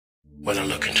When I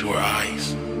look into her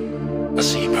eyes, I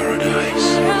see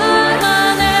paradise.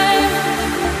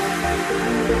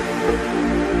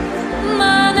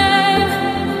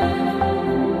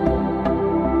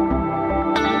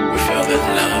 We felt that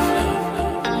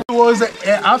love. It was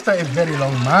after a very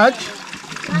long march,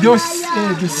 de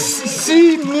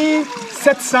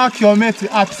 6,700 km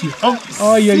à pied.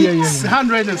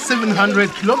 600 and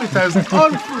 700 kilometers on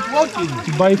foot walking.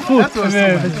 By foot.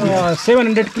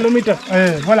 700 kilometers.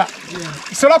 Voilà.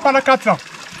 Cela pendant 4 ans.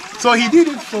 So he did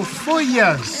it for 4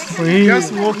 years.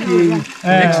 Just walking,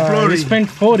 exploring. He spent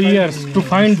 4 years to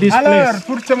find this place. Alors,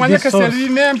 pour témoigner que c'est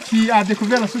lui-même qui a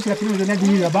découvert la source de la pyramide de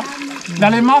Nile là-bas, dans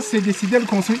les masses, c'est décidé de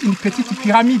construire une petite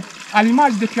pyramide, à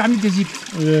l'image des pyramides d'Égypte.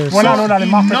 Voilà, so, dans les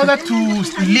masses. In order to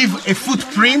leave a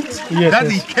footprint, that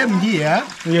he came here,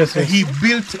 he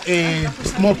built a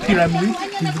small pyramid.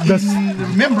 The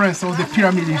remembrance of the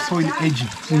pyramid is so in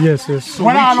Egypt. Yes, yes. So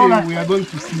voilà, which, we are going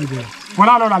to see there.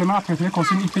 Voilà alors l'Allemand a préféré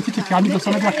construire une petite pyramide de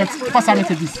 300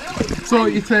 mètres 10. So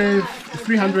it's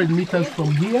 300 meters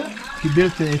from here. He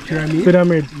built a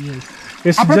pyramid.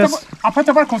 Yes. Après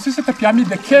avoir construit cette pyramide,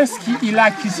 qu'est-ce qu'il a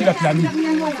écrit sur la pyramide?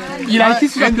 Il a écrit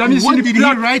sur la pyramide. What did he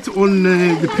write on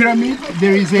the pyramid?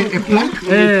 There is a plaque.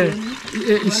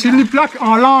 Sur une plaque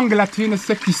en langue latine,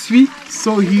 ce qui suit.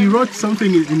 So he wrote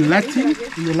something in Latin,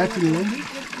 in the Latin language.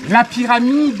 La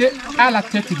pyramide à la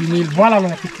tête du Nil. Voilà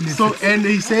la tête du Nil. So, and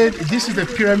he said, this is the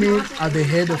pyramid at the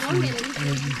head of the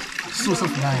source of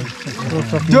Nile.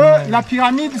 La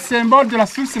pyramide, symbole de la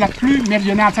source la plus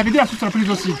méridionale. Ça veut dire la source la plus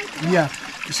au sud. Yeah.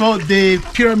 So the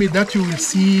pyramid that you will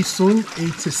see soon,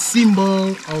 it's a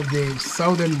symbol of the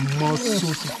southernmost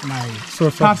source of Nile.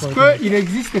 Parce qu'il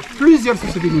existe plusieurs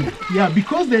sources du Nil. Yeah,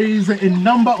 because there is a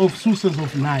number of sources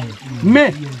of Nile.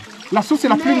 Mais la source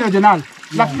la plus méridionale,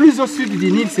 la plus au sud du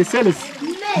Nil, c'est celle-ci.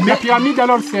 La pyramide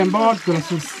alors symbole de la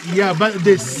source. Yeah, but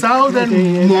the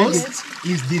southernmost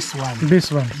is this one.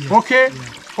 This one. Yeah. Ok.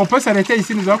 On peut s'arrêter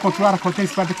ici, nous allons continuer à raconter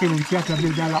l'histoire de Kéloutia qui a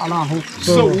bien en haut.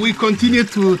 So we continue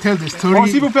to tell the story. Bon,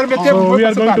 si vous permettez, so we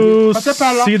are going to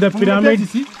see the pyramid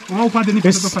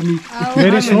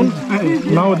very soon.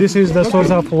 Now this is the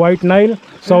source of White Nile,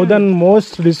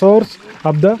 southernmost resource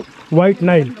of the White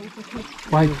Nile.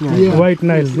 White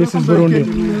Nile. This is Burundi,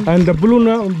 and the Blue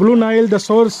Nile, the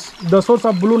source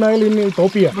of Blue Nile in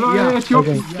Ethiopia.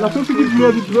 Okay.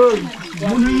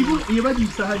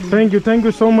 Thank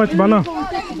you so much, Bana.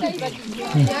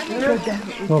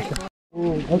 Okay.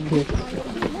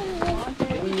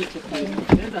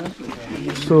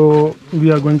 So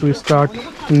we are going to start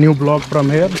a new blog from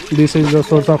here. This is the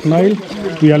source of Nile.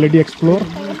 We already explored,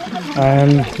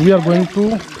 and we are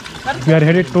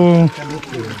heading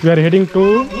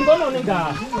to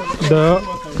the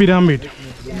pyramid.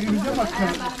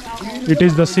 It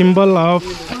is the symbol of,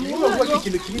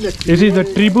 it is the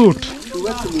tribute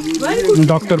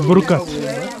Dr. Burkat.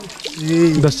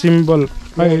 The symbol,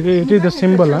 it is the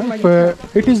symbol.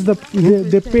 It is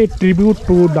they pay tribute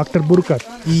to Dr. Burkat,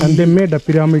 and they made a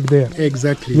pyramid there.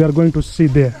 Exactly. We are going to see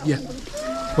there. Yeah.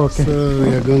 Okay. So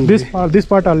we are going. This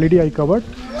part already I covered.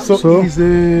 So this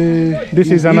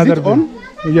is another. Is it on?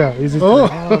 Yeah, is it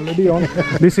already on?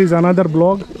 This is another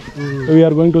blog. We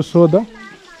are going to show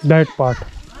that part,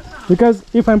 because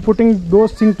if I'm putting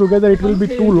those things together, it will be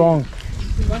too long.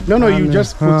 No, you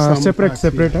just put some separate.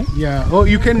 Yeah. Oh,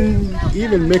 you can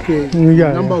even make a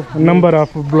number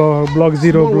of blog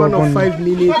 0, blog 1. 5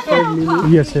 minutes, 5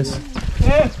 minutes. Yes.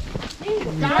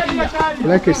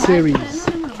 Like a series.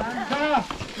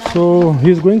 So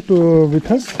he's going to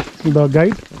with us, the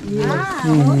guide.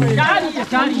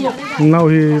 Now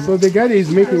so the guy is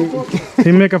making.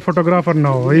 He make a photographer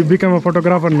now. He become a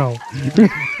photographer now.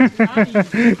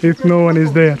 If no one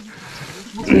is there.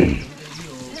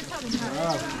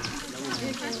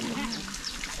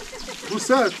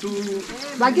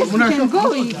 I guess we can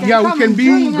go. Yeah, we can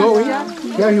be going.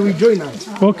 Yeah, he will join us.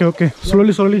 Okay.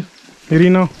 Slowly.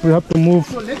 Irina, we have to move.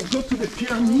 So let's go to the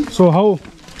pyramid. So how?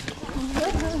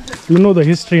 You know the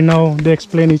history now. They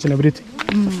explain each and everything.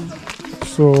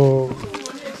 So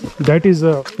that is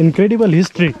an incredible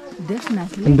history.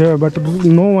 Definitely. But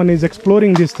no one is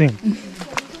exploring this thing.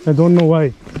 I don't know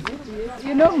why.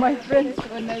 You know, my friends,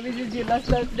 when I visited you last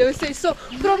time, they would say, so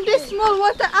from this small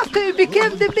water after it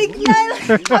became the big Nile,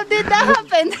 how did that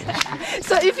happen?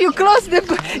 So if you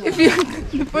if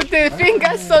you put the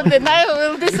fingers, so the Nile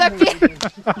will disappear.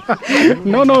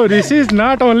 No, this is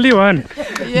not only one.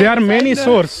 Yes, there are many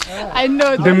sources. I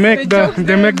know. They make the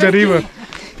river.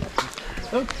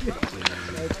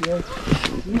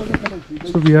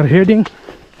 So we are heading,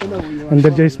 and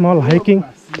there's a small hiking.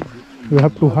 We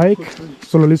have to hike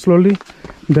slowly.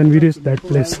 Then we reach that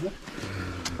place.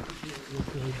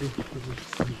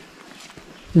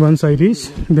 Once I reach,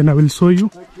 then I will show you.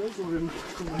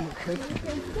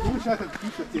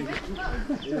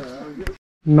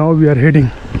 Now we are heading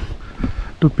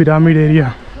to pyramid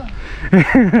area.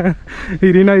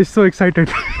 Irina is so excited.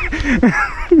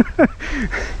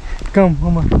 Come,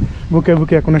 Mama. Buke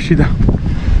akuna shida.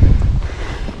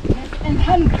 And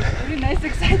hungry. Irina is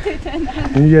excited and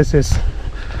hungry. Yes, yes.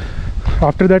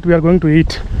 After that we are going to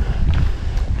eat.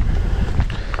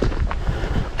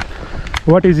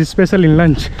 What is special in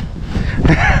lunch?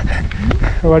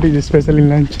 What is special in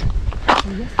lunch?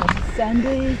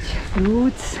 Sandwich,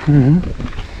 fruits.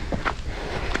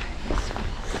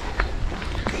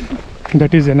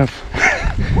 That is enough.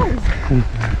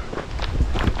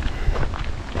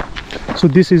 So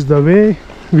this is the way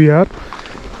we are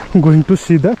going to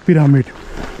see the pyramid.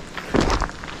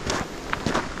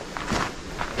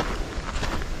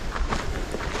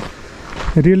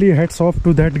 Really hats off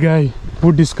to that guy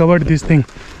who discovered this thing.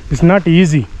 It's not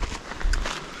easy.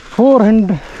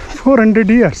 400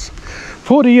 years,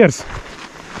 4 years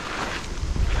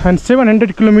and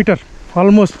 700 kilometers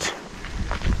almost.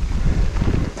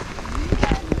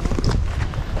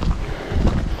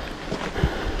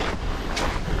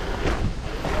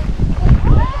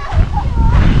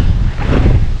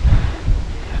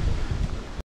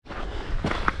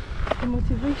 The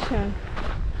motivation,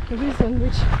 the reason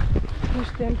which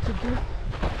pushed them to do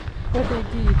what they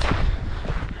did.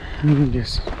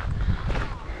 Yes.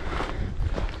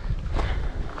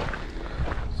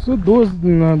 So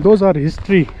those are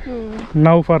history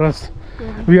now for us.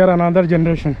 We are another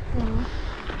generation.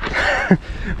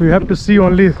 We have to see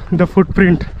only the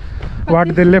footprint,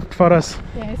 what they left for us.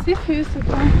 Yes, if you used to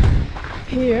come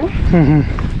here,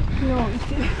 no, it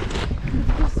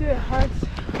gives you a heart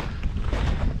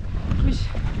which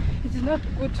it is not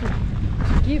good to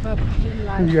give up in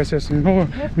life. Yes, yes, no,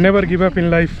 never give up in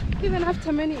life. Even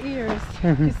after many years,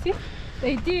 you see,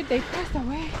 they passed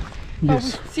away, but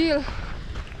Yes.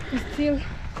 we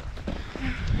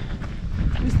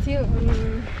still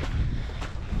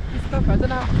stop. I don't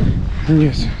know.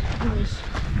 Yes. English.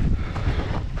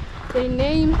 Their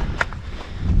name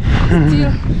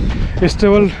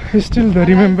Still the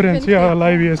remembrance, yeah,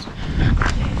 alive, yes.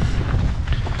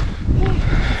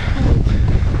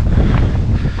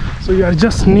 So you are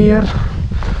just near,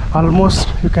 almost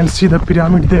you can see the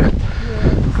pyramid there.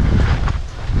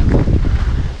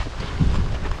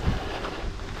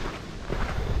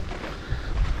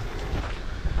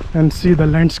 And see the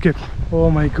landscape. Oh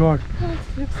my God. That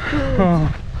looks good.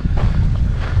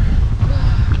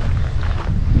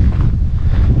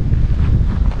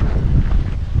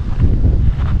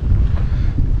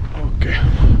 Okay.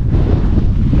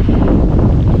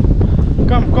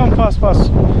 Come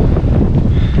fast.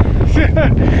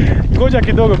 Go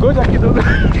Jackie Dogo.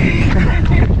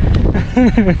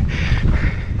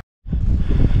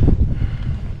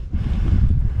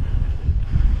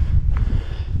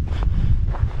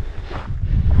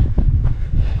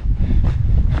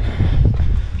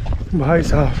 भाई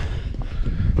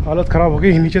साहब हालत ख़राब हो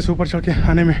गई नीचे से ऊपर चढ़ के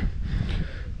आने में।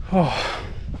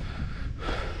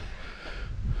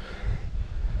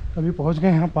 अभी पहुंच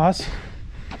गए यहाँ पास।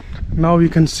 Now we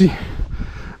can see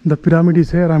the pyramid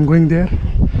is here. I'm going there.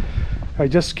 I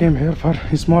just came here for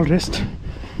a small rest.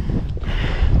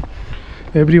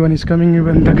 Everyone is coming,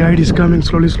 even the guide is coming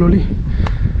slowly.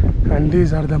 And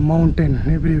these are the mountain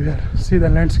everywhere. See the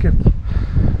landscape.